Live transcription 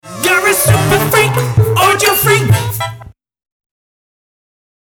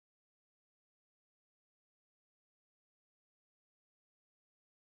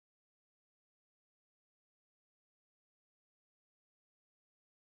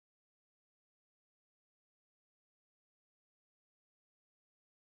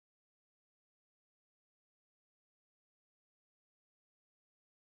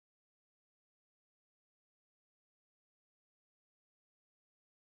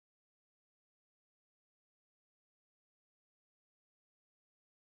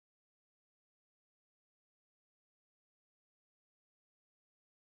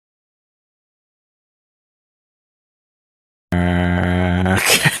Can't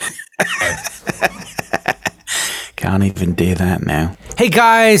even do that now. Hey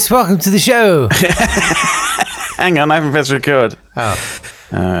guys, welcome to the show. Hang on, I haven't pressed record. Oh,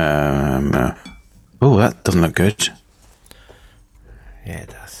 Oh, that doesn't look good. yeah, it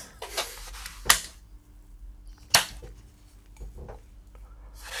does.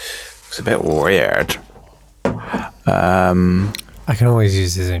 It's a bit weird. I can always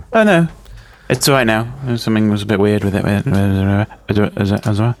use the Zoom. Oh no, it's all right now. Something was a bit weird with it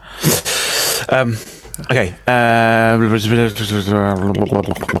as well. Okay.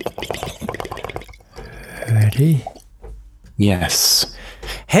 Ready? Yes.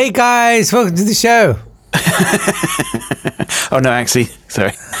 Hey guys, welcome to the show. Oh no, actually,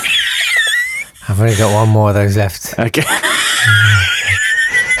 sorry. I've only got one more of those left. Okay.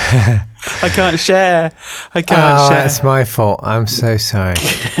 I can't share. I can't Oh, share. that's my fault. I'm so sorry.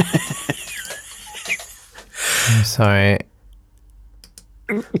 I'm sorry.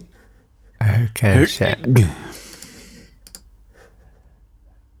 Okay, share.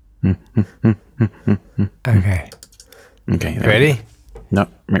 Okay. Okay. there we Ready? go. No.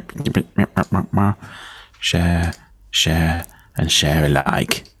 Share, and share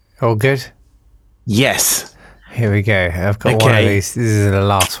alike. All good? Yes. Here we go. I've got one of Okay. these. This is the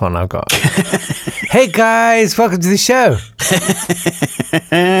last one I've got. Hey guys, welcome to the show.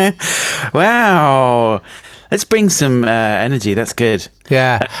 Wow. Let's bring some energy. That's good.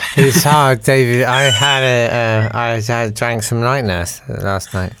 Yeah, it's hard, David. I drank some night nurse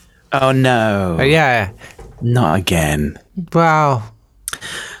last night. Oh no. But yeah, Not again. well,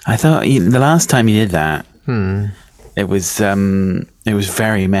 I thought the last time you did that, it was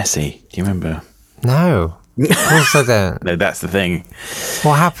very messy. Do you remember? no. Of course I don't. No, that's the thing.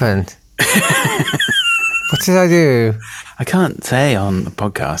 What happened? What did I do? I can't say on the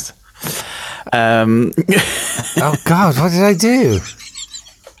podcast. Oh God, what did I do?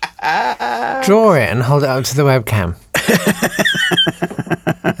 Draw it and hold it up to the webcam.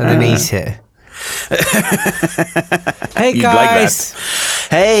 And then eat it. Hey You'd like guys. that.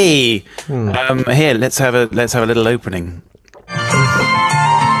 Hey, here, let's have a little opening.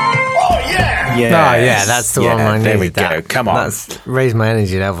 Yeah. Oh yeah, that's the one I needed. There we go. that. Come on. That's raised my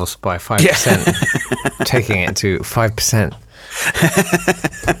energy levels by 5%. Taking it to 5%.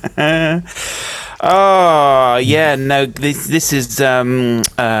 Oh yeah, no. This is.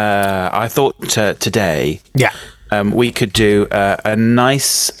 I thought today. Yeah. We could do a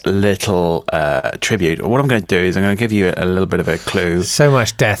nice little tribute. What I'm going to do is I'm going to give you a little bit of a clue. So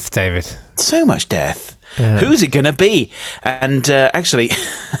much death, David. So much death. Who's it going to be? And actually,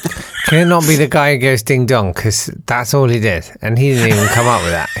 Can it not be the guy who goes ding dong? Because that's all he did. And he didn't even come up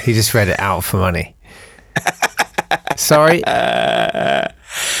with that. He just read it out for money. Sorry.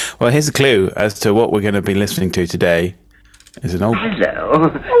 well, here's a clue as to what we're going to be listening to today. Is an old.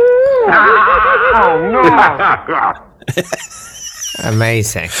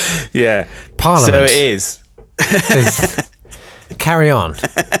 Amazing. Yeah. Parliament. So it is. Carry on.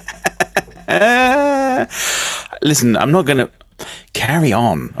 Listen, I'm not going to carry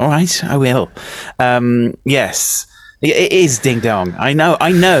on. All right, I will. Yes, it is Ding Dong. I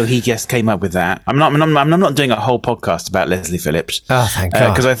know. He just came up with that. I'm not doing a whole podcast about Leslie Phillips. Oh, thank God.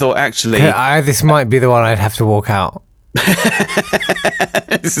 Because I thought actually This might be the one I'd have to walk out.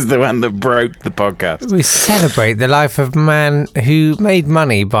 this is the one that broke the podcast. We celebrate the life of a man who made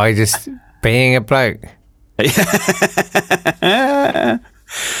money by just being a bloke.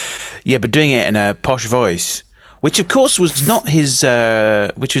 Yeah, but doing it in a posh voice, which of course was not his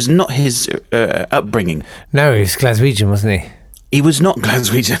upbringing. No, he was Glaswegian, wasn't he? He was not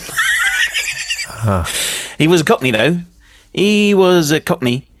Glaswegian. He was a Cockney, though. He was a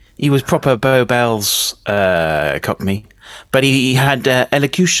Cockney. He was proper Bow Bells Cockney. But he had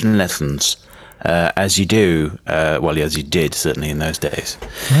elocution lessons, as you do. As you did, certainly, in those days.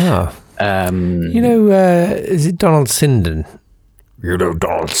 Oh. You know, is it Donald Sinden? You know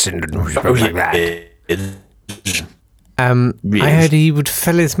Donald Sinden. Like that. I heard he would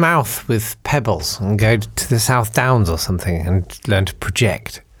fill his mouth with pebbles and go to the South Downs or something and learn to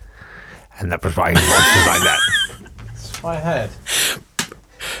project. And that was why he was like that. That's what I heard.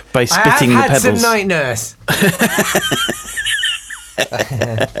 By spitting the I have had pebbles. some night nurse.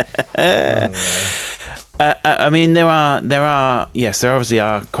 I mean, there obviously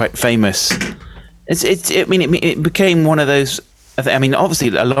are quite famous. It became one of those. I mean, obviously,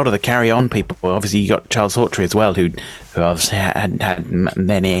 a lot of the Carry On people. Obviously, you got Charles Hawtrey as well, who obviously had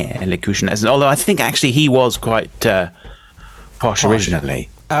many elocution lessons. Although I think actually he was quite posh originally.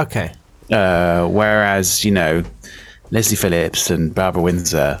 Okay. Whereas Leslie Phillips and Barbara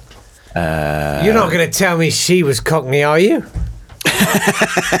Windsor, You're not going to tell me she was Cockney, are you?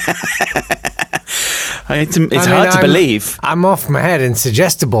 It's hard to believe. I'm off my head and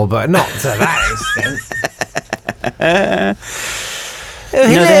suggestible, but not to that extent.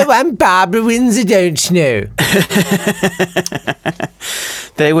 Hello, I'm Barbara Windsor, don't you know?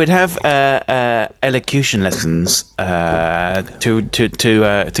 They would have elocution lessons to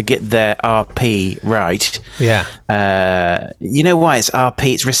get their RP right. Yeah. You know why it's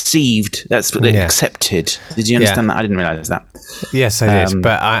RP? It's received. That's accepted. Did you understand that? I didn't realise that. Yes, I did.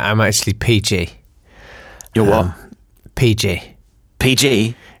 But I'm actually PG. You're what? PG.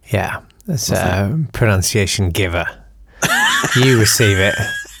 PG? Yeah. That's a pronunciation giver. You receive it.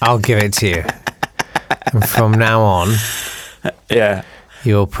 I'll give it to you. And from now on,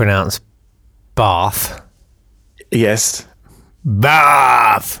 you'll pronounce bath. Yes.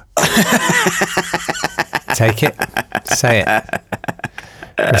 Bath. Take it. Say it.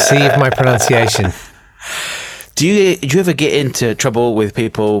 Receive my pronunciation. Do you ever get into trouble with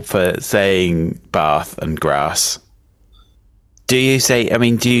people for saying bath and grass? Do you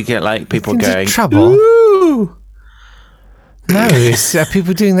get like people going trouble? Ooh! No, are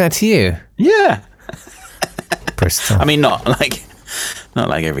people doing that to you? Yeah. Bristol. I mean, not like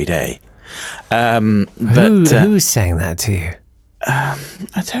every day. Who's saying that to you? I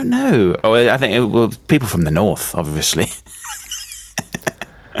don't know. Oh, I think people from the north, obviously.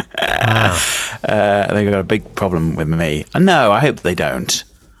 Wow. They've got a big problem with me. No, I hope they don't.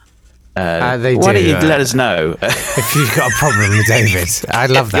 They why do. don't you let us know if you've got a problem with David? I'd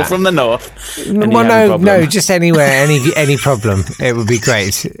love that. You're from the north. Well, no, just anywhere, any problem. It would be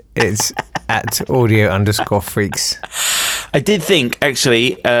great. It's at audio_freaks. I did think,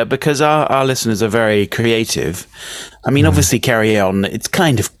 actually, because our listeners are very creative. I mean, obviously, Carry On, it's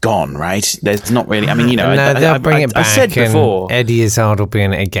kind of gone, right? There's not really. I mean, you know, no, they'll bring it back. I said before, Eddie Izzard will be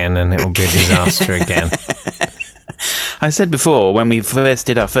in it again, and it will be a disaster again. I said before, when we first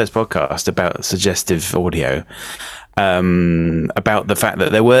did our first podcast about suggestive audio, about the fact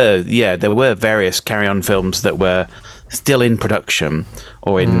that there were various Carry On films that were still in production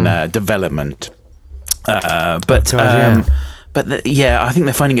or in development. I think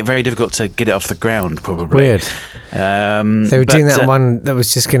they're finding it very difficult to get it off the ground, probably. Weird. They were doing that one that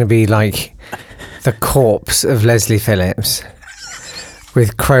was just going to be like the corpse of Leslie Phillips,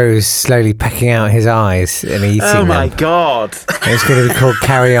 with crows slowly pecking out his eyes and eating them. Oh my God. It's going to be called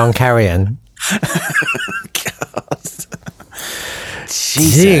Carry On, Carry On. God.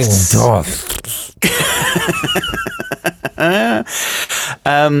 Jesus.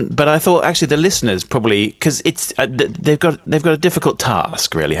 But I thought actually the listeners probably, because it's they've got a difficult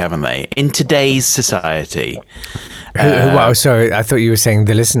task, really, haven't they, in today's society? Sorry, I thought you were saying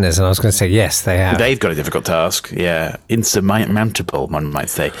the listeners, and I was going to say yes, they have. They've got a difficult task, insurmountable, one might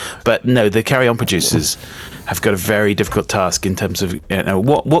say. But no, the Carry On producers have got a very difficult task in terms of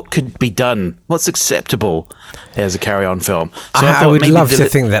what could be done, what's acceptable as a Carry On film. So I would love to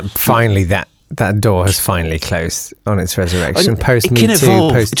think that finally that door has finally closed on its resurrection. Post Me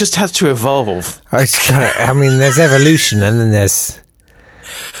Too. It just has to evolve. I mean, there's evolution, and then there's,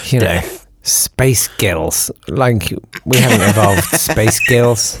 space gills. Like, we haven't evolved space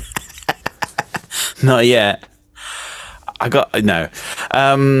gills. Not yet. What have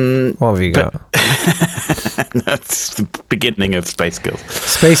you got? That's the beginning of Space Girls.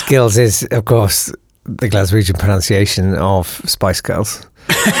 Space Girls is, of course, the Glaswegian pronunciation of Spice Girls.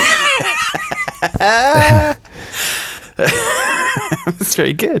 That's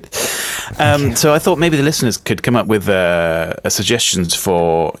very good. So I thought maybe the listeners could come up with suggestions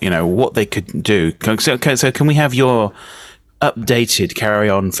for what they could do. So can we have your updated Carry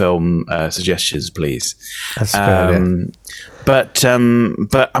On film suggestions, please? That's good. But I'm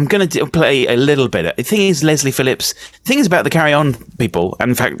going to play a little bit. The thing is, Leslie Phillips. The thing is about the Carry On people, and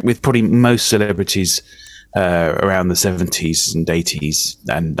in fact, with probably most celebrities around the 70s and 80s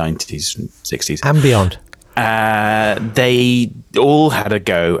and 90s and 60s and beyond, they all had a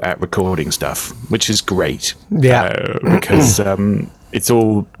go at recording stuff, which is great. Yeah, because it's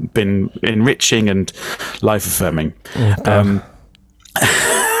all been enriching and life affirming. So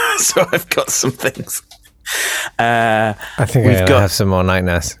I've got some things. I think we've got have some more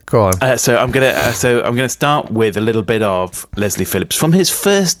nightmares. Go on. So I'm gonna start with a little bit of Leslie Phillips from his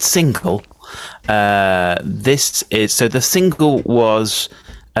first single. The single was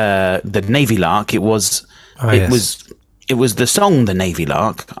the Navy Lark. It was the song The Navy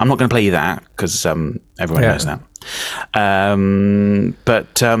Lark. I'm not going to play you that because everyone knows that.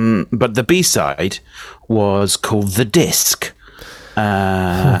 But the B-side was called The Disc.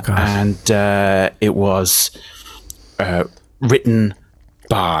 And it was written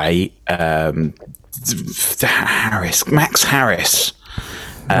by Max Harris,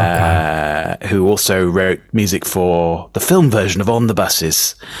 who also wrote music for the film version of On the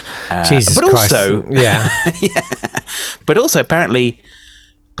Buses. Jesus but Christ. Also, but also apparently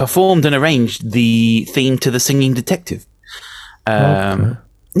performed and arranged the theme to The Singing Detective. But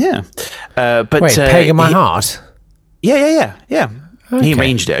wait, Peg in My Heart? Yeah. Okay. He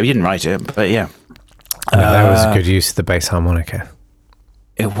arranged it. He didn't write it, but yeah. That was a good use of the bass harmonica.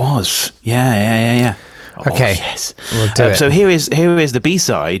 It was. Yeah. Okay. Oh, yes. We'll do it. So here is the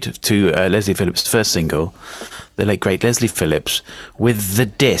B-side to Leslie Phillips' first single, the late great Leslie Phillips, with the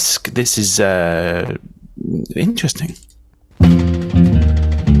disc. This is interesting.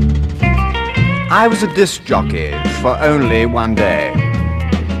 I was a disc jockey for only one day.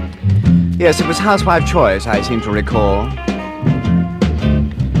 Yes, it was housewife choice, I seem to recall.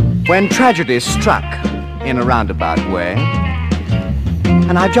 When tragedy struck in a roundabout way,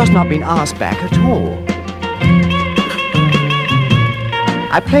 and I've just not been asked back at all.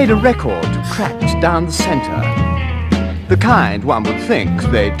 I played a record cracked down the center, the kind one would think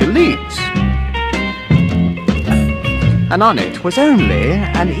they'd delete. And on it was only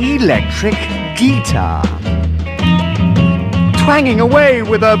an electric guitar, twanging away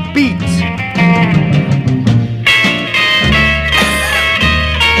with a beat.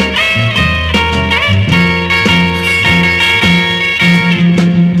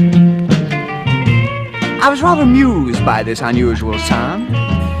 I was rather amused by this unusual sound,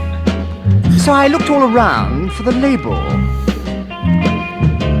 so I looked all around for the label.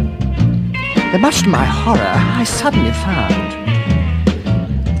 Then, much to my horror, I suddenly found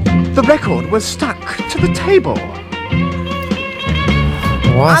the record was stuck to the table.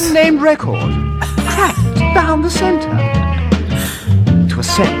 What? Unnamed record, cracked down the center. It was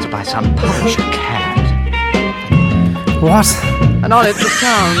sent by some publisher cad. What? And on it the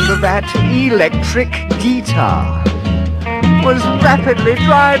sound of that electric guitar was rapidly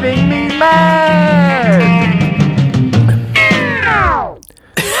driving me mad.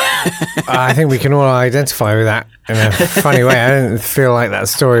 I think we can all identify with that in a funny way. I didn't feel like that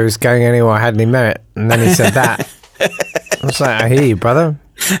story was going anywhere, had any merit. And then he said that. I was like, I hear you, brother.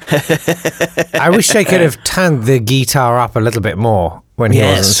 I wish they could have turned the guitar up a little bit more when he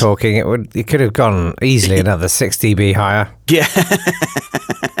wasn't talking. It could have gone easily another 6 dB higher. Yeah.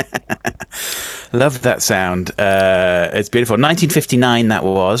 Love that sound. It's beautiful. 1959 that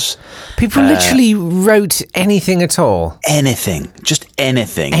was. People literally wrote anything at all. Anything. Just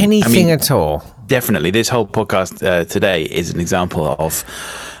anything. Anything at all. Definitely. This whole podcast today is an example of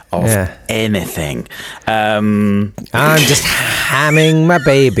anything. I'm just hamming my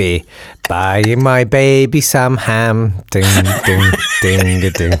baby, buying my baby some ham. Ding, ding,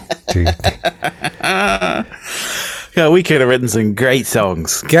 ding, ding, ding. Yeah, we could have written some great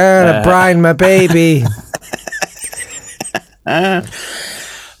songs. Gonna brine my baby.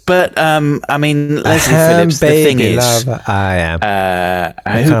 But I mean, Leslie Phillips. The thing is, I am.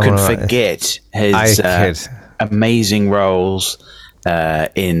 Who can forget his amazing roles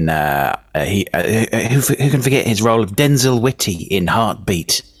in? Who can forget his role of Denzel Whitty in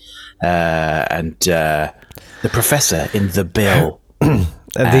Heartbeat, and the Professor in The Bill.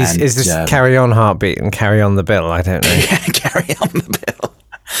 Is this Carry On Heartbeat and Carry On the Bill? I don't know. Yeah, Carry On the Bill.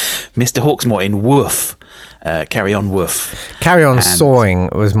 Mr. Hawksmoor in Woof. Carry On Woof. Carry On Sawing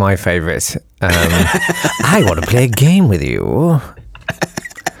was my favourite. I want to play a game with you.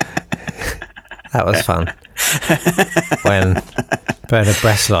 That was fun. When Bernard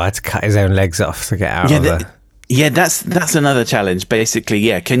Bresslaw had to cut his own legs off to get out of the... Yeah, that's another challenge.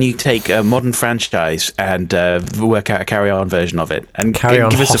 Basically, can you take a modern franchise and work out a Carry On version of it and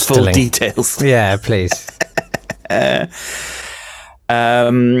give us the full details? Yeah, please.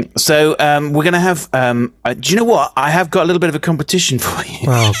 So we're going to have... do you know what? I have got a little bit of a competition for you.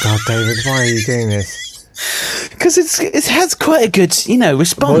 Oh, God, David, why are you doing this? Because it has quite a good,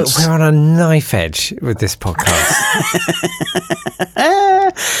 response. We're on a knife edge with this podcast.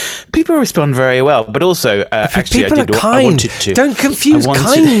 People respond very well, but also actually, people are kind. I wanted to. Don't confuse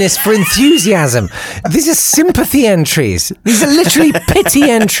kindness for enthusiasm. These are sympathy entries. These are literally pity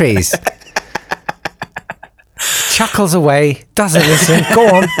entries. Chuckles away, doesn't listen. Go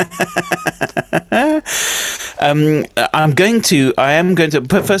on. I am going to.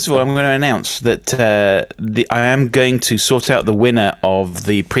 But first of all, I'm going to announce that I am going to sort out the winner of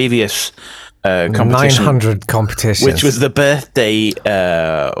the previous competition, 900 competitions, which was the birthday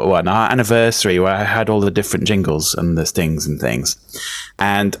one, our anniversary, where I had all the different jingles and the stings and things.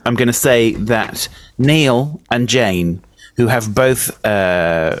 And I'm going to say that Neil and Jane who have both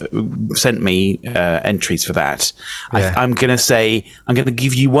sent me entries for that. Yeah. I'm going to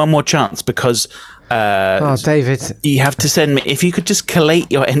give you one more chance because David, you have to send me, if you could just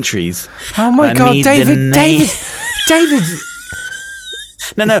collate your entries. Oh my God, David.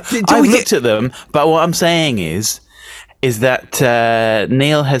 No, I've looked at them, but what I'm saying is that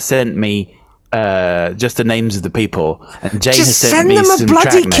Neil has sent me just the names of the people, and Jane has sent me some track names. Just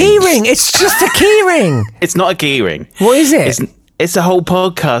send them a bloody keyring. It's just a keyring. It's not a keyring. What is it? It's a whole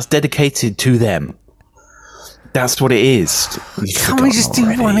podcast dedicated to them. That's what it is. Can't we just do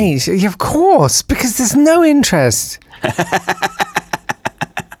one each? Yeah, of course, because there's no interest.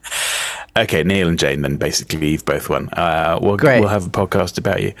 Okay, Neil and Jane, then basically you've both won. We'll have a podcast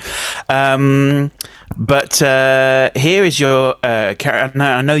about you. But here is your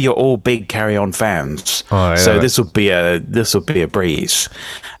I know you're all big Carry On fans, so this will be a breeze.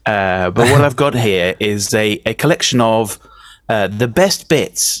 But what I've got here is a collection of the best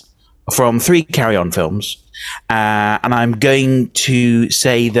bits from 3 Carry On films. And I'm going to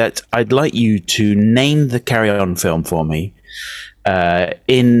say that I'd like you to name the Carry On film for me.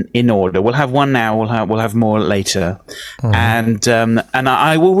 In order. We'll have one now. We'll have more later, and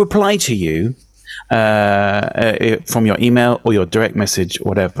I will reply to you from your email or your direct message,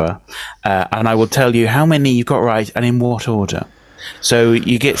 whatever, and I will tell you how many you got right and in what order. So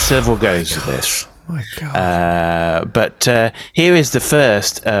you get several goes at this. Oh my God! But here is the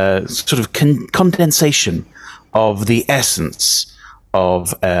first sort of condensation of the essence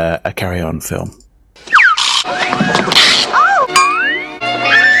of a Carry On film.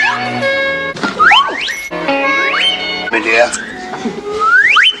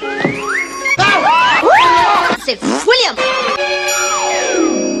 It's William.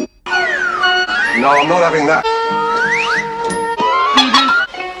 No, I'm not having that.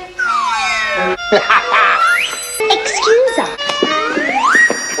 Excuse us.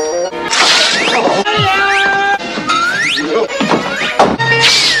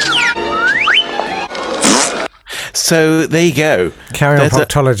 So there you go. Carry On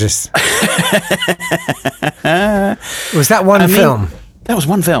proctologist. Was that one film? That was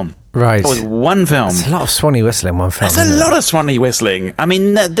one film. Right. That was one film. There's a lot of Swanee whistling in one film. There's a lot of Swanee whistling. I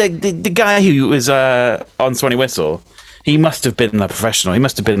mean, the guy who was on Swanee Whistle, he must have been a professional. He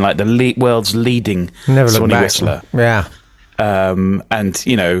must have been like the world's leading Swanee whistler. Yeah. And,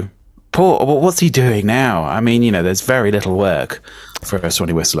 you know, what's he doing now? I mean, you know, there's very little work for a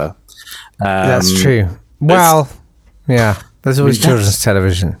Swanee whistler. That's true. Well, yeah. There's always children's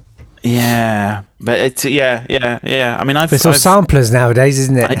television. Yeah, but it's yeah. I mean, it's all samplers nowadays,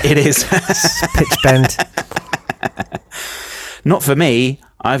 isn't it? It is. Pitch bend. Not for me.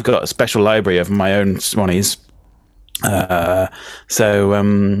 I've got a special library of my own Swannies. Yeah.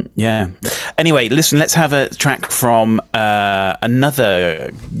 Anyway, listen. Let's have a track from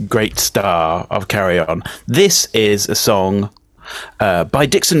another great star of Carry On. This is a song by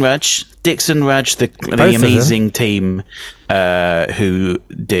Dixon Rudge. Dixon Rudge, the amazing team who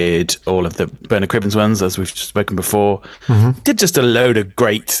did all of the Bernard Cribbins ones, as we've spoken before. Did just a load of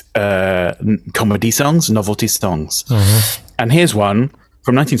great comedy songs, novelty songs. And here's one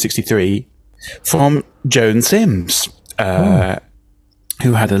from 1963 from Joan Sims,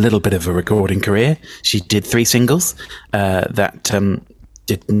 who had a little bit of a recording career. She did 3 singles that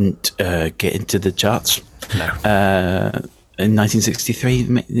didn't get into the charts. No. In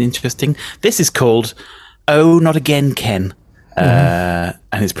 1963, interesting. This is called "Oh Not Again, Ken," and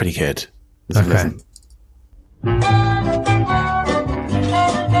it's pretty good. Okay.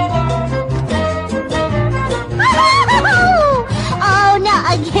 Oh,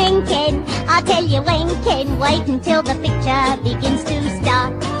 not again, Ken. I'll tell you when, Ken. Wait until the picture begins to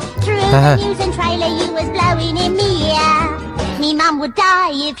start. Through the news and trailer, you was blowing in me ear. Me mum would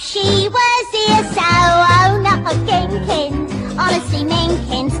die if she was here, so oh, not again, Ken. Honestly, men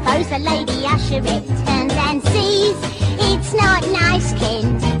can suppose the lady usher it turns and sees it's not nice,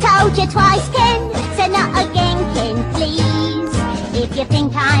 Ken. Told you twice, Ken, so not again, Ken, please. If you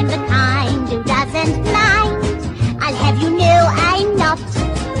think I'm the kind who doesn't mind, I'll have you know I'm not.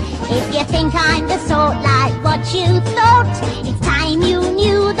 If you think I'm the sort like what you thought, it's time you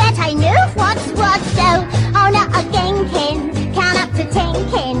knew that I knew what's what. So, oh, not again, Ken. Count up to 10,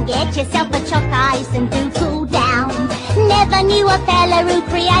 Ken. Get yourself a chalk ice and do cool down. Never knew a fella who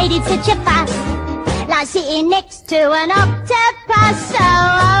created such a fuss, like sitting next to an octopus. So,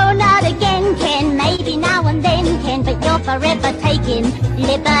 oh, not again, Ken. Maybe now and then, Ken, but you're forever taking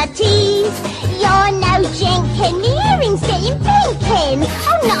liberties. You're no gent, Ken. Me earrings getting bent, Ken.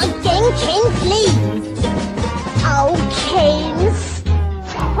 Oh, not again, Ken, please. Oh, Ken.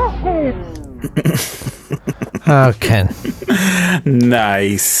 Oh, Ken.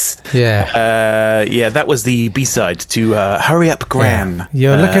 Nice. Yeah. Yeah, that was the B-side to Hurry Up Gran.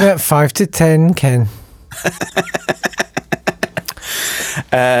 You're looking at 5 to 10, Ken.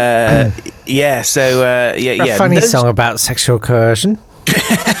 Yeah, so A funny song about sexual coercion.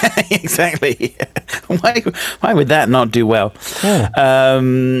 Exactly. Why would that not do well?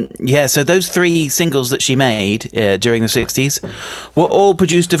 Yeah. So those 3 singles that she made during the 60s were all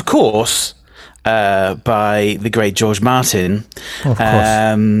produced, of course, by the great George Martin. Of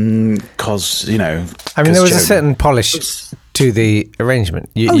course. Because, I mean, there was a certain polish to the arrangement.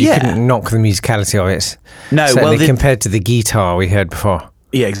 You couldn't knock the musicality of it. No, certainly compared to the guitar we heard before.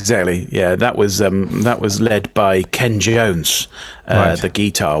 Yeah, exactly. Yeah, that was led by Ken Jones, Right. the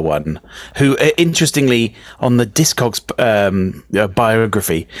guitar one, who interestingly on the Discogs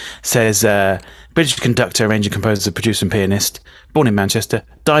biography says British conductor, arranger, composer, producer, and pianist, born in Manchester,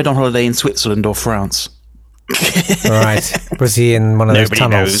 died on holiday in Switzerland or France. Right. Was he in one of those Nobody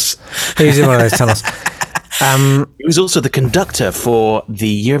tunnels? He was in one of those tunnels. He was also the conductor for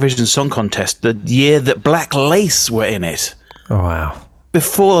the Eurovision Song Contest the year that Black Lace were in it. Oh, wow.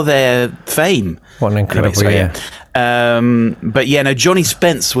 Before their fame. What an incredible year. But yeah, no, Johnny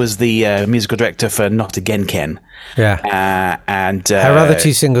Spence was the musical director for Not Again Ken. Yeah. And her other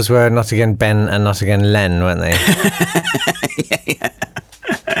 2 singles were Not Again Ben and Not Again Len, weren't they?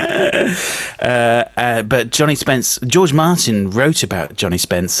 But Johnny Spence, George Martin wrote about Johnny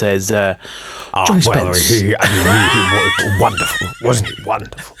Spence, says, Johnny Spence. He was wonderful, wasn't he?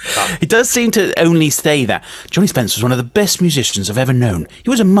 Wonderful. He does seem to only say that. Johnny Spence was one of the best musicians I've ever known. He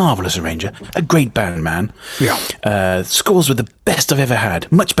was a marvellous arranger, a great band man. Yeah. Scores were the best I've ever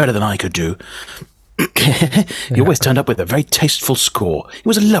had, much better than I could do. He always turned up with a very tasteful score. He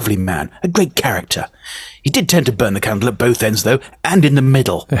was a lovely man, a great character. He did tend to burn the candle at both ends, though, and in the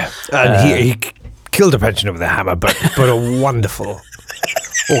middle. Yeah. And he killed a pensioner with a hammer, but a wonderful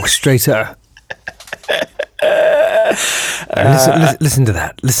orchestrator. Listen to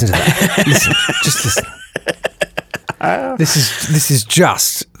that. Listen to that. Listen. Just listen. This is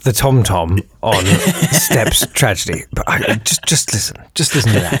just the tom-tom on Steps Tragedy. But just listen. Just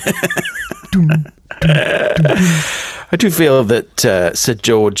listen to that. I do feel that Sir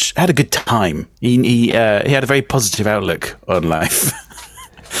George had a good time. He had a very positive outlook on life.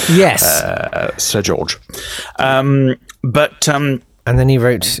 Yes, Sir George. And then he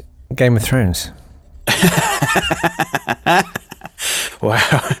wrote Game of Thrones.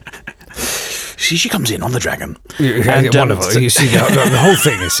 Wow. She comes in on the dragon. And, wonderful. You see, the whole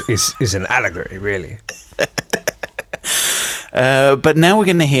thing is an allegory, really. But now we're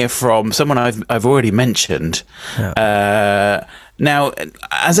going to hear from someone I've already mentioned. Yeah. Now,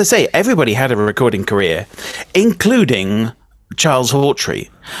 as I say, everybody had a recording career, including Charles Hawtrey.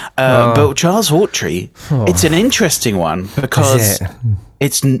 But Charles Hawtrey, it's an interesting one because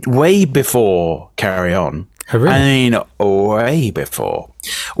it's way before Carry On. Oh, really? I mean, way before.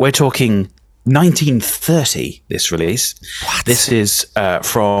 We're talking 1930, this release. What? This is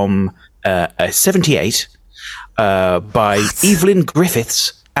from 78. By Evelyn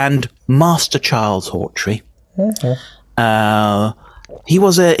Griffiths and Master Charles Hawtrey. He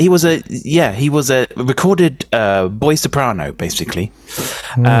was a recorded boy soprano, basically.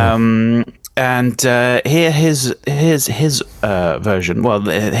 And here his version. Well,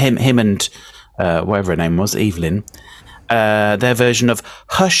 him and whatever her name was, Evelyn. Their version of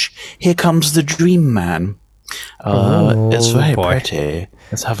 "Hush, Here Comes the Dream Man." It's very pretty.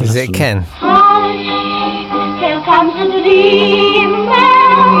 Let's have a listen. Is it Ken? Here comes the dream man,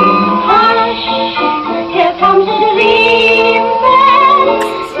 hush, here comes the dream man.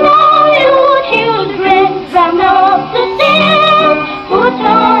 Now you children run up the stairs, put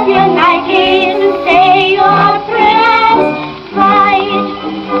on your nighties and say your prayers. Right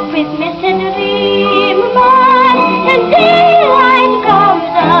with Mr. Dream Man, and daylight comes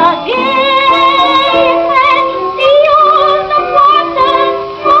again, and beyond the waters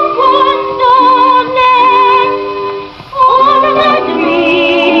of Wonderland, over the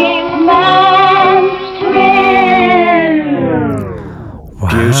Dream Man's trail.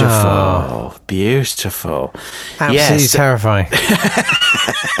 Wow. Beautiful. Absolutely terrifying.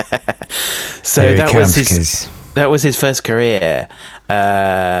 So that was his first career,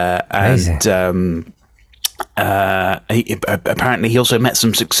 and apparently he also met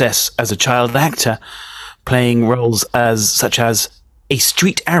some success as a child actor, playing roles such as a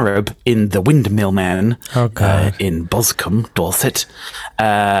street Arab in The Windmill Man in Boscombe, Dorset.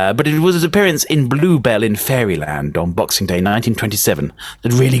 But it was his appearance in Bluebell in Fairyland on Boxing Day 1927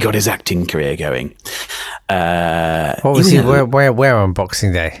 that really got his acting career going. What was he? Where on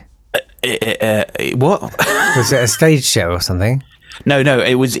Boxing Day? What? Was it a stage show or something? No.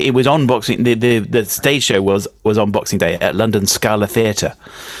 It was on Boxing. The stage show was on Boxing Day at London Scala Theatre.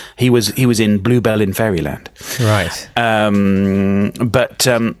 He was in Bluebell in Fairyland. Right. But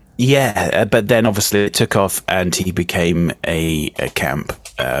then obviously it took off, and he became a camp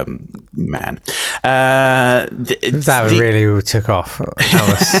man. That really took off.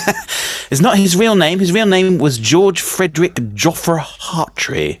 It's not his real name. His real name was George Frederick Joffre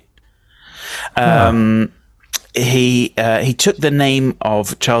Hartree. He took the name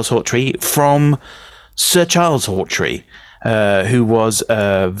of Charles Hawtrey from Sir Charles Hawtrey, who was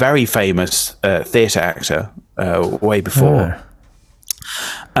a very famous theatre actor way before.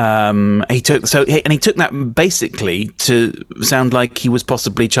 He took that basically to sound like he was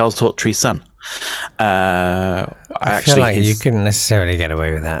possibly Charles Hawtrey's son. I feel like you couldn't necessarily get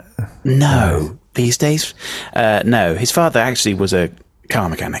away with that. No, these days. No, his father actually was a car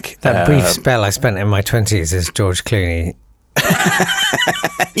mechanic. That brief spell I spent in my 20s as George Clooney.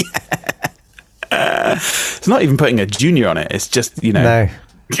 It's not even putting a junior on it. It's just, No.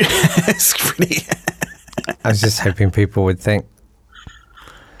 It's pretty. I was just hoping people would think.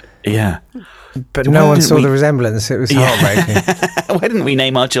 Yeah. But no one saw the resemblance. It was heartbreaking. Why didn't we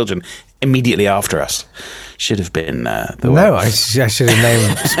name our children immediately after us? Should have been the way. No, I should have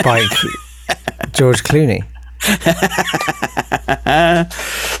named Spike George Clooney.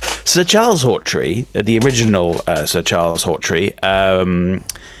 Sir Charles Hawtrey, the original Sir Charles Hawtrey,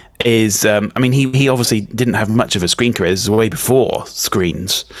 is he obviously didn't have much of a screen career. This is way before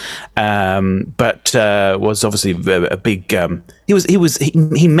screens, but was obviously a big. He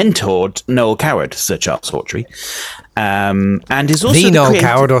mentored Noel Coward, Sir Charles Hawtrey, and is also the Noel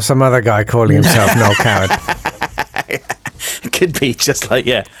Coward or some other guy calling himself Noel Coward. It could be just like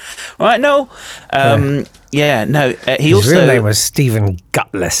all right, no, His real name was Stephen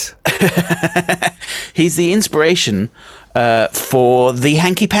Gutless. He's the inspiration for the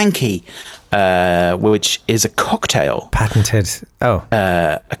Hanky Panky, which is a cocktail. Patented.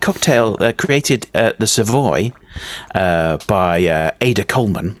 A cocktail created at the Savoy by Ada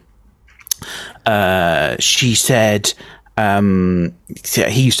Coleman. She said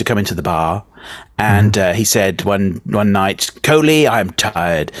he used to come into the bar, and he said one night, "Coley, I'm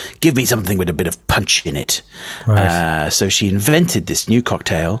tired. Give me something with a bit of punch in it." Right. So she invented this new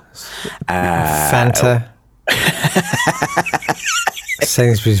cocktail. Fanta.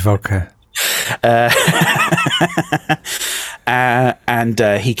 Sainsbury's vodka. And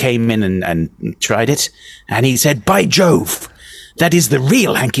he came in and tried it, and he said, "By Jove, that is the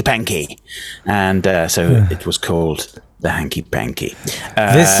real Hanky Panky." And so it was called the Hanky Panky.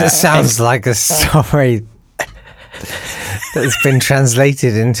 This sounds like a story that's been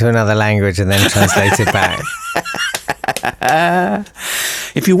translated into another language and then translated back.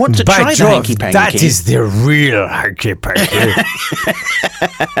 If you want to try the Hanky Panky, that is the real Hanky Panky.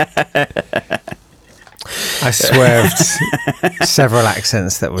 I swerved several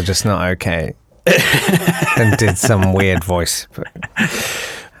accents that were just not okay and did some weird voice.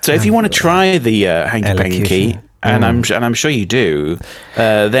 So if you want to try the Hanky Panky, and I'm sure you do,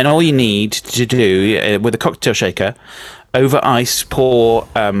 then all you need to do with a cocktail shaker, over ice, pour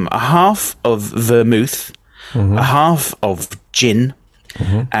a half of vermouth, a half of gin,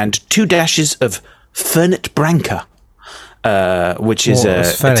 and 2 dashes of Fernet Branca, which is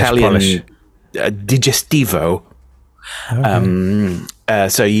Italian digestivo. Okay.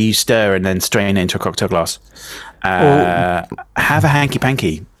 So you stir and then strain it into a cocktail glass. Have a Hanky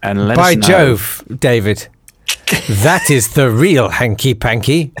Panky and let us know. By Jove, David, that is the real Hanky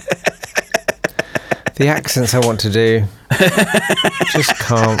Panky. The accents I want to do just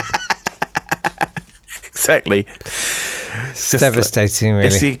can't. Exactly. It's devastating,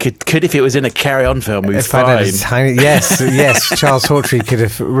 really. Could if it was in a Carry On film, it was fine. Yes. Charles Hawtrey could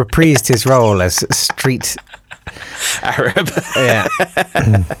have reprised his role as street Arab. Yeah.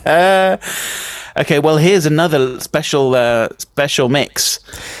 Okay, well, here's another special mix.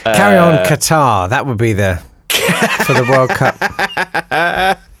 Carry On Qatar. That would be for the World Cup.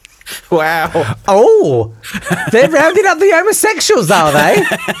 Wow. Oh, they're rounding up the homosexuals, are they?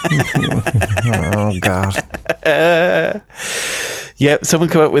 Oh, God. Yep, someone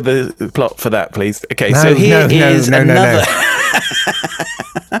come up with a plot for that, please. Okay, so here is another.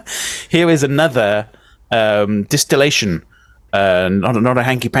 Here is another distillation. Not a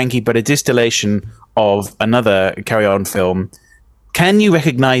Hanky Panky, but a distillation of another Carry On film. Can you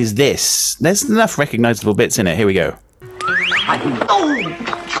recognize this? There's enough recognizable bits in it. Here we go.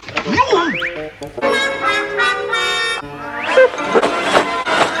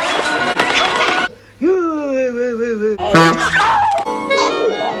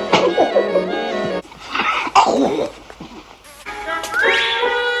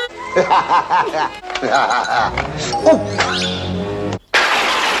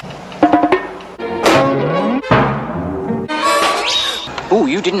 Oh,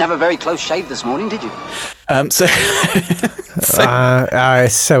 you didn't have a very close shave this morning, did you? It's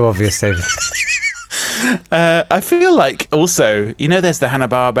so obvious, David. I feel like also, there's the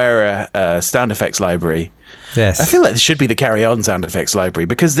Hanna-Barbera sound effects library. Yes. I feel like there should be the Carry On sound effects library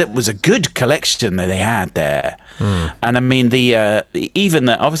because it was a good collection that they had there. And I mean,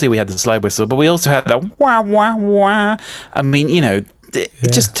 obviously we had the slide whistle, but we also had the wah, wah, wah. I mean,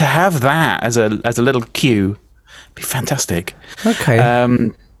 just to have that as a little cue, be fantastic. Okay.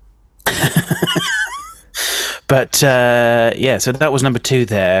 But so that was number 2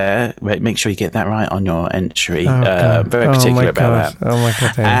 there. Make sure you get that right on your entry. Very particular about that. Oh my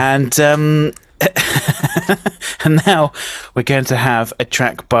God. And and now we're going to have a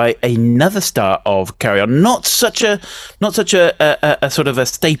track by another star of Carry On. Not such a sort of a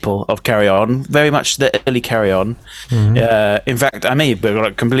staple of Carry On. Very much the early Carry On. In fact, I may have got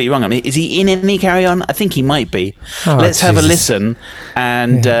it completely wrong. I mean, is he in any Carry On? I think he might be. Let's have a listen,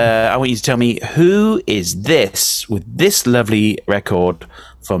 and I want you to tell me who is this with this lovely record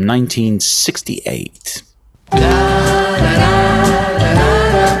from 1968.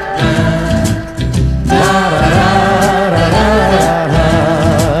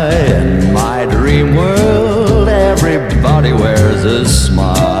 In my dream world, everybody wears a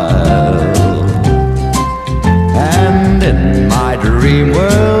smile. And in my dream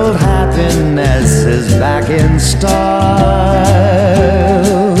world, happiness is back in style.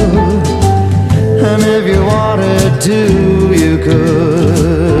 And if you wanted to, you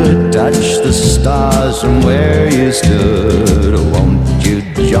could touch the stars from where you stood. Won't you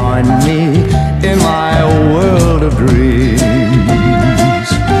join me in my world of dreams?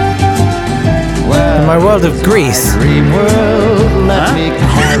 Well, in my world of Greece. Dream world, let me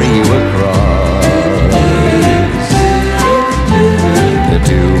carry you across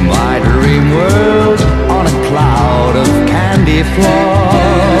to my dream world on a cloud of candy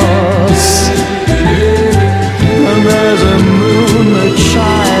floss. And there's a moon that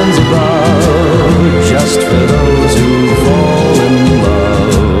shines above just for those who fall in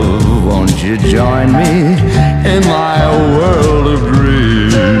love. Won't you join me in my world of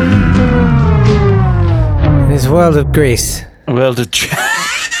dreams? His world of Greece. World of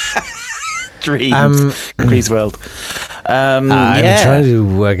dreams. Greece world. I'm trying to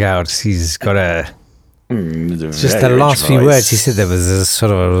work out. He's got just the last few words he said there was a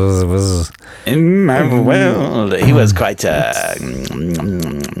sort of in my world. He was quite not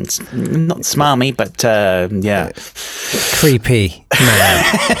smarmy, but creepy male,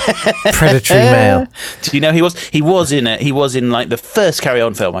 predatory male. Do you know he was in it? He was in like the first Carry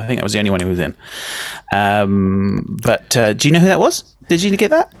On film. I think that was the only one he was in. But do you know who that was? Did you get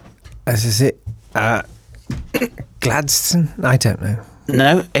that? Is it Gladstone? I don't know.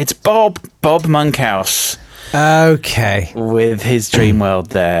 No, it's Bob Monkhouse. Okay. With his Dream World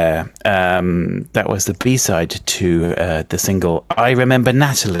there. That was the B-side to the single I Remember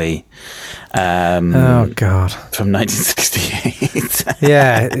Natalie. Oh, God. From 1968.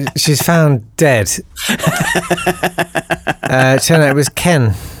 Yeah, she's found dead. Turned out it was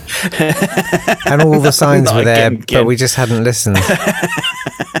Ken. And all the signs were there, Ken. But we just hadn't listened.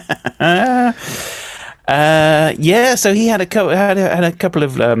 So he had a couple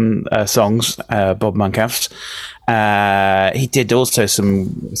of songs, Bob Monkhouse. He did also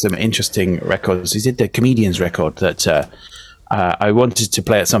some interesting records. He did the Comedians record that I wanted to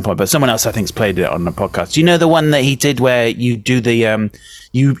play at some point, but someone else I think's played it on the podcast. Do you know the one that he did where you do the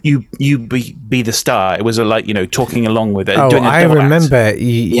you be the star? It was talking along with it. Oh, I remember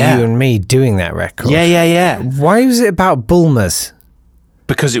you and me doing that record. Yeah. Why was it about Bulmers?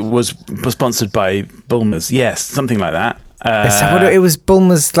 Because it was sponsored by Bulmers. Yes, something like that. Is that what it was?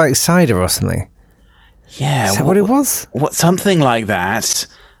 Bulmers like cider or something? Yeah. Is that what it was? Something like that.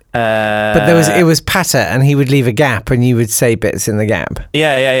 But it was patter, and he would leave a gap, and you would say bits in the gap.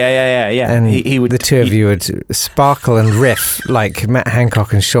 Yeah. And he would. The two of you would sparkle and riff like Matt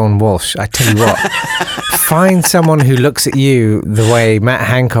Hancock and Sean Walsh. I tell you what, find someone who looks at you the way Matt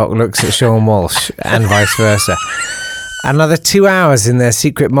Hancock looks at Sean Walsh, and vice versa. Another 2 hours in their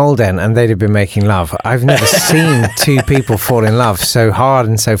secret mole den, and they'd have been making love. I've never seen two people fall in love so hard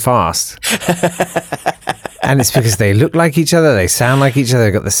and so fast. And it's because they look like each other, they sound like each other,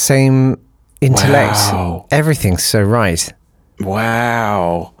 they've got the same intellect. Wow. Everything's so right.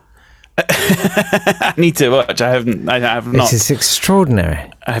 Wow. I need to watch. I have not. This is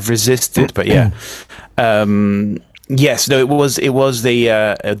extraordinary. I've resisted, but yeah. Yes, no, it was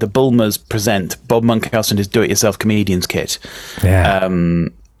the Bulmers present Bob Monkhouse and his Do-It-Yourself Comedians kit. Yeah.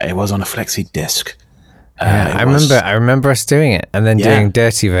 It was on a flexi disc. Yeah, I remember us doing it and then doing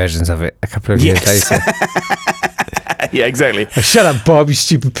dirty versions of it a couple of years later. Yeah, exactly. Shut up, Bob, you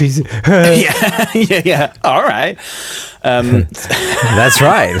stupid piece of... yeah. All right. That's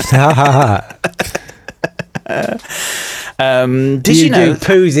right. Did you know... do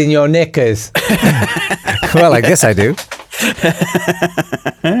poos in your knickers? Well, I guess I do.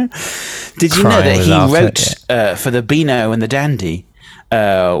 Did you know that he wrote for the Beano and the Dandy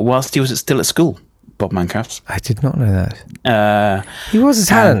whilst he was still at school? Bob Mancrafts. I did not know that. He was a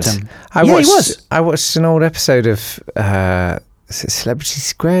talent. He was. I watched an old episode of is it Celebrity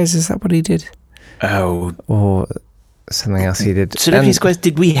Squares? Is that what he did? Oh, or something else he did. Celebrity Squares.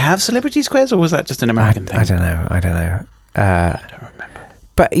 Did we have Celebrity Squares, or was that just an American thing? I don't know. I don't remember.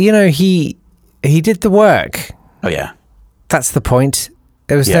 But he did the work. Oh yeah, that's the point.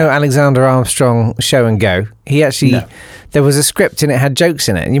 There was no Alexander Armstrong show and go. He actually, there was a script and it had jokes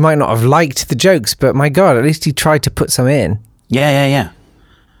in it. And you might not have liked the jokes, but my God, at least he tried to put some in. Yeah.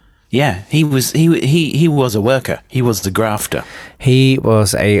 He was a worker. He was the grafter. He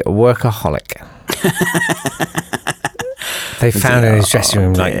was a workaholic. They found in his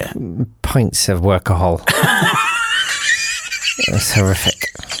dressing room pints of workahol. It was horrific.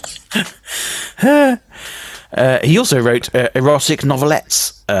 He also wrote erotic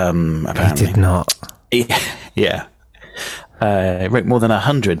novelettes, apparently. He did not. Yeah. He wrote more than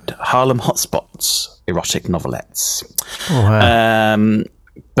 100 Harlem Hotspots erotic novelettes. Oh, wow.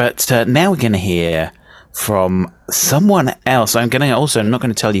 But now we're going to hear from someone else. I'm not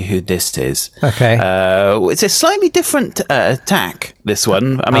going to tell you who this is. Okay. It's a slightly different tack, this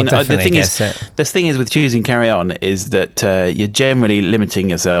one. I mean, the thing is with choosing Carry On is that you're generally limiting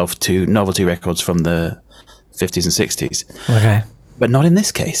yourself to novelty records from the 50s and 60s. Okay. But not in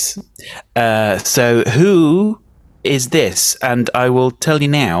this case. So who is this? And I will tell you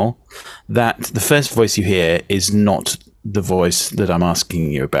now that the first voice you hear is not the voice that I'm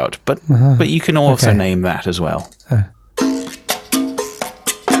asking you about. But you can also name that as well.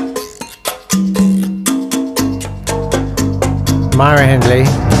 Myra Hindley.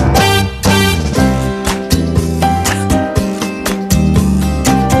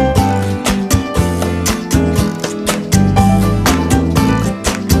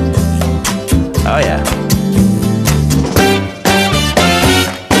 Oh, yeah.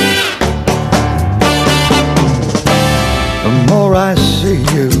 The more I see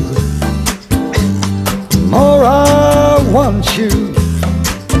you, the more I want you.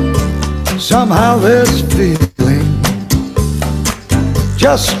 Somehow this feeling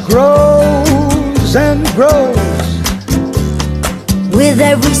just grows and grows. With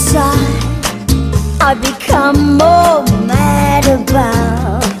every sigh, I become more mad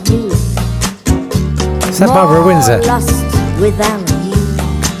about you. Is that Barbara Windsor? Lost without you,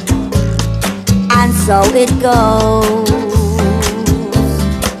 and so it goes.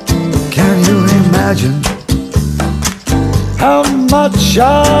 Can you imagine how much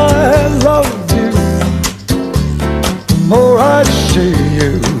I love you? The more I see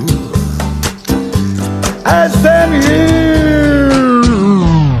you, as then you.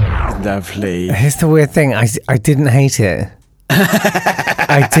 Lovely. Here's the weird thing. I didn't hate it.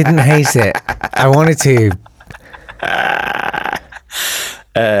 I didn't hate it. I wanted to.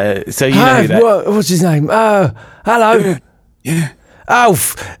 So you know that. What's his name? Oh, hello. Yeah.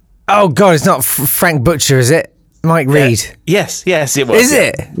 Oh God, it's not Frank Butcher, is it? Mike Reed. Yes, it was. Is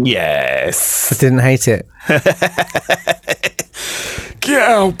it? Yes. I didn't hate it. Get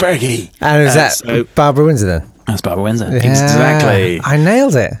out, Peggy. And was that Barbara Windsor then? That's Barbara Windsor. Yeah, exactly. I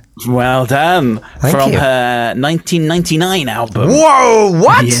nailed it. Well done. Thank you. Her 1999 album. Whoa,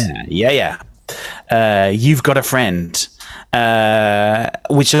 what? Yeah. You've Got a Friend.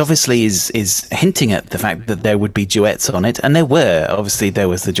 Which obviously is hinting at the fact that there would be duets on it. And there were. Obviously, there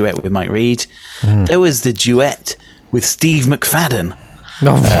was the duet with Mike Reed. There was the duet with Steve McFadden.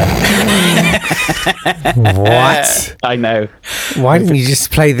 What? I know. Why didn't you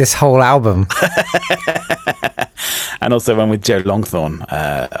just play this whole album? And also one with Joe Longthorne,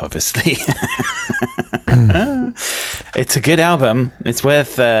 obviously. It's a good album. It's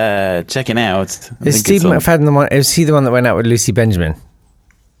worth checking out. Is Steve McFadden the one? Is he the one that went out with Lucy Benjamin?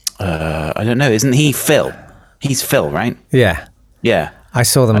 I don't know. Isn't he Phil? He's Phil, right? Yeah. Yeah. I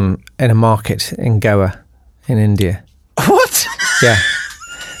saw them in a market in Goa, in India. What? Yeah.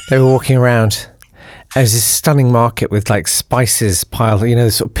 They were walking around There's this stunning market with like spices piled, the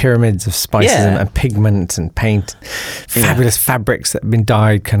sort of pyramids of spices and pigment and paint, fabulous fabrics that have been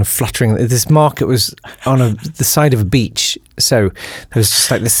dyed, kind of fluttering. This market was on the side of a beach. So there was just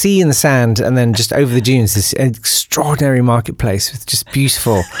like the sea and the sand, and then just over the dunes, this extraordinary marketplace with just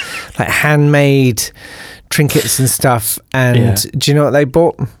beautiful, like handmade trinkets and stuff. And do you know what they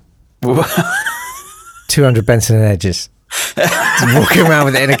bought? 200 Benson and Hedges. Walking around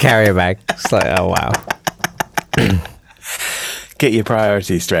with it in a carrier bag. It's like, oh wow. Get your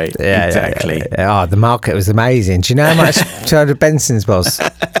priorities straight. Yeah, exactly. Yeah. Oh, the market was amazing. Do you know how much 200 Bensons was?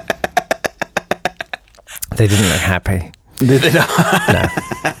 They didn't look happy. Did they not?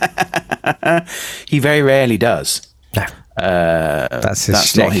 No. He very rarely does. No.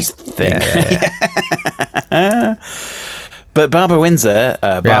 That's not his thing. Yeah. But Barbara Windsor,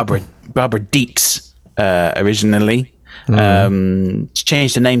 Barbara Deeks, originally. She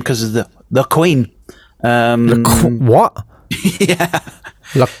changed her name because of the Queen. What? Yeah,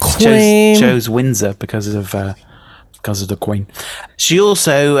 La Queen chose Windsor because of the Queen. She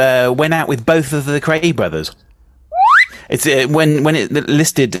also went out with both of the Cray brothers. It's when it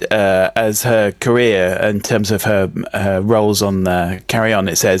listed as her career in terms of her roles on Carry On.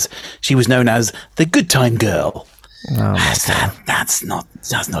 It says she was known as the Good Time Girl. Oh my God. That's not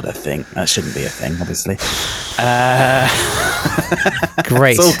a thing. That shouldn't be a thing, obviously.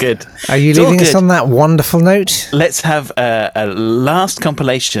 Great. It's all good. Are you leaving us on that wonderful note? Let's have a last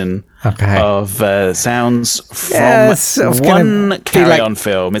compilation of sounds from one Carry On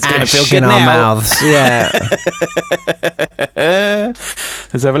film. It's going to feel good in our now. mouths. Yeah.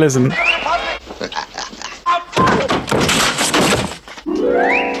 Let's have a listen.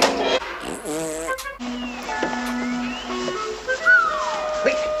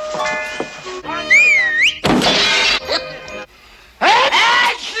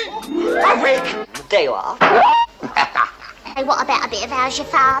 There you are. Hey, what about a bit of How's Your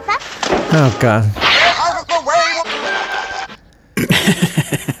Father? Oh, God.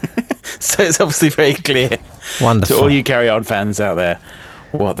 So it's obviously very clear Wonderful. to all you Carry On fans out there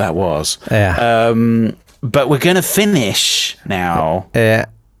what that was. Yeah. But we're going to finish now. Yeah.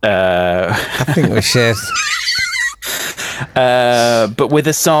 I think we should. But with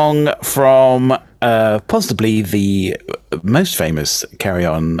a song from possibly the most famous Carry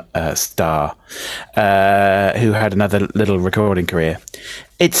On star who had another little recording career.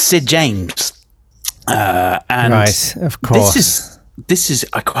 It's Sid James. And right, of course. This is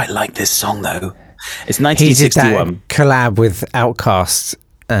I quite like this song though. It's 1961. He did that collab with Outkast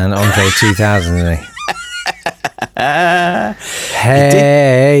and Andre 2000, didn't he?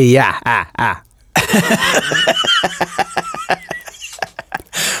 Hey, yeah,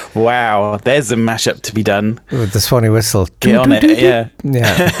 Wow, there's a mashup to be done. With the Swanee whistle. Get on it, yeah.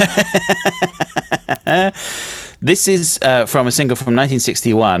 Yeah. This is from a single from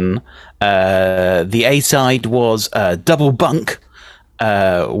 1961. The A-side was Double Bunk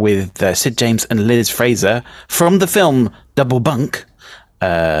with Sid James and Liz Fraser from the film Double Bunk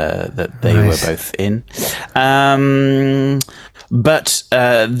that they were both in. But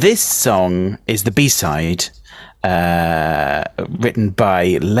this song is the B-side. Written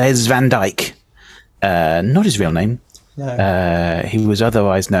by Les Van Dyke, not his real name. No. He was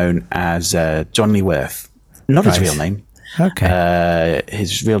otherwise known as John Lee Worth. Not his real name. Okay.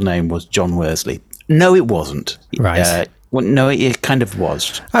 His real name was John Worsley. No, it wasn't. Right. Well, no, it kind of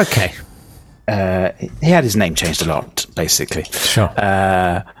was. Okay. He had his name changed a lot, basically. Sure.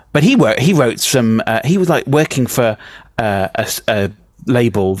 But he wrote some. He was like working for a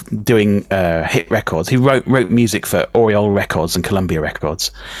label doing hit records. He wrote music for Oriole Records and Columbia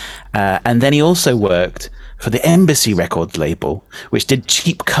Records, and then he also worked for the Embassy Records label, which did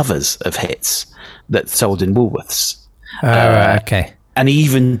cheap covers of hits that sold in Woolworths. Okay. And he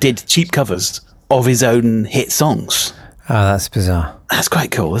even did cheap covers of his own hit songs. Oh, that's bizarre. That's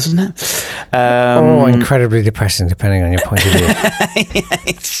quite cool, isn't it? Or incredibly depressing, depending on your point of view.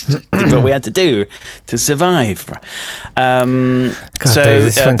 It's what we had to do to survive. God, so Dave,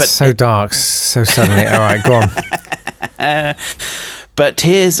 this went so dark so suddenly. All right, go on. But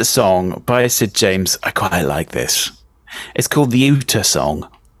here's a song by Sid James. I quite like this. It's called the Utah Song.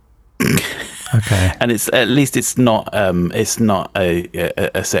 Okay. And it's at least it's not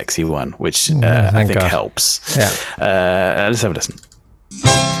a sexy one, which I think helps. Yeah. Let's have a listen.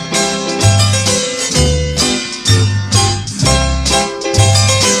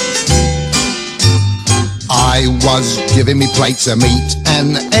 I was giving me plates of meat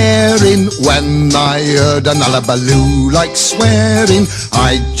and airing when I heard an hullabaloo like swearing.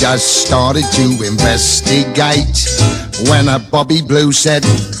 I just started to investigate when a Bobby Blue said,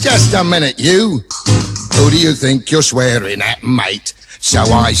 "Just a minute, you. Who do you think you're swearing at, mate? So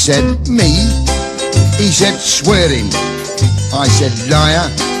I said, me. He said, swearing. I said, liar.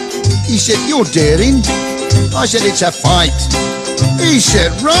 He said, you're daring. I said, it's a fight. He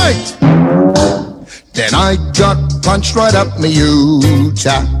said, right. Then I got punched right up me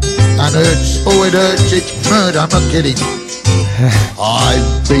Utah. And hurts, oh it hurts, it's murder, I'm not kidding.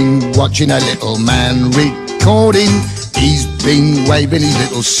 I've been watching a little man recording. He's been waving his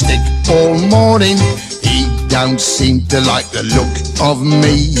little stick all morning. He don't seem to like the look of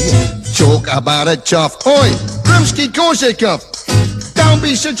me. Talk about a tough. Oi, Rimsky-Korsakov, don't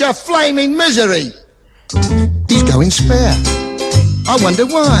be such a flaming misery. He's going spare. I wonder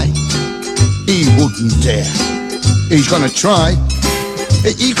why. He wouldn't dare. He's gonna try.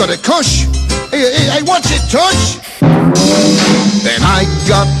 He's got a cush. Hey, what's it, Tush? Then I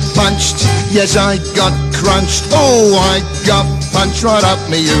got punched. Yes, I got crunched. Oh, I got punched right up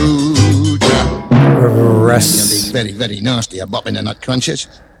me Rest. Very, very nasty, a bopping the nut crunches.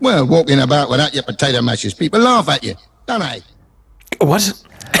 Well, walking about without your potato mashes, people laugh at you, don't they? What?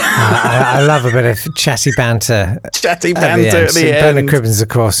 I love a bit of chatty banter. Chatty banter at the end. Bernard Cribbins, of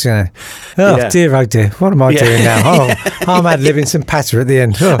course, you know. Oh, dear, oh dear. What am I doing now? Oh, I'm ad-libbing some patter at the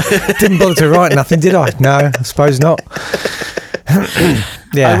end. Oh, didn't bother to write nothing, did I? No, I suppose not.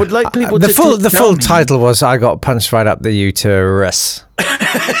 I would like people the full title was I Got Punched Right Up the Uterus.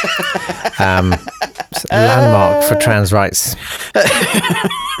 Landmark for trans rights.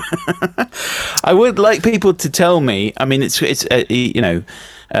 I would like people to tell me. I mean, it's you know,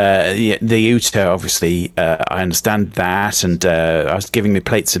 the uter. Obviously, I understand that, and I was giving me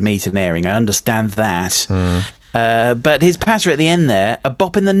plates of meat and airing. I understand that, but his patter at the end there, a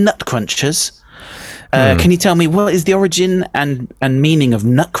bop in the nut crunchers. Can you tell me what is the origin and meaning of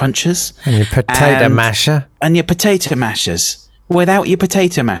nut crunchers? And your potato masher. And your potato mashers. Without your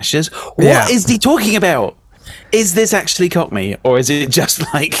potato mashers, what is he talking about? Is this actually Cockney, or is it just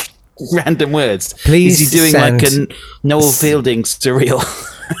like random words? Please, is he doing like a Noel Fielding surreal?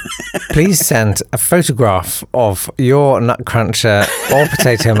 Please send a photograph of your nut cruncher or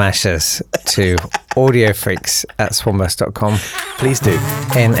potato mashers to audiofreaks@swanburst.com. Please do.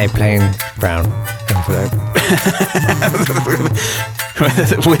 In a plain brown envelope.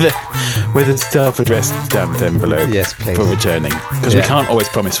 with a staff-addressed stamped envelope. Yes, please. For returning. Because we can't always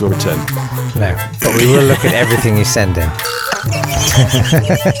promise we'll return. No, but we will look at everything you send in.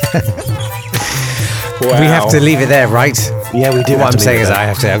 Wow. We have to leave it there, right? Yeah, we do. What I'm saying is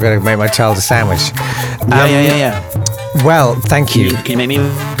I've got to make my child a sandwich. Yeah. Well, thank you. Can you make me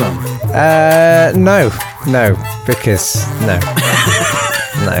one? No, because no.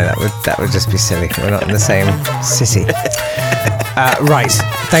 No, that would just be silly. We're not in the same city. Right.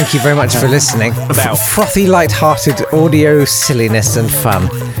 Thank you very much for listening. Frothy, light-hearted audio silliness and fun.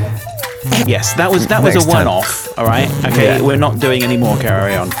 Yes, that was a one-off. All right. Okay, we're not doing any more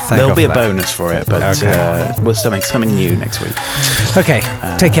Carry On. There'll be a bonus for it, but we'll something new next week. Okay.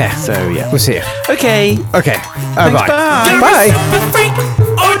 Take care. So yeah, we'll see you. Okay. Bye. Bye.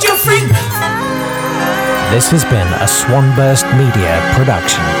 This has been a Swanburst Media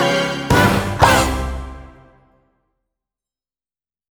production.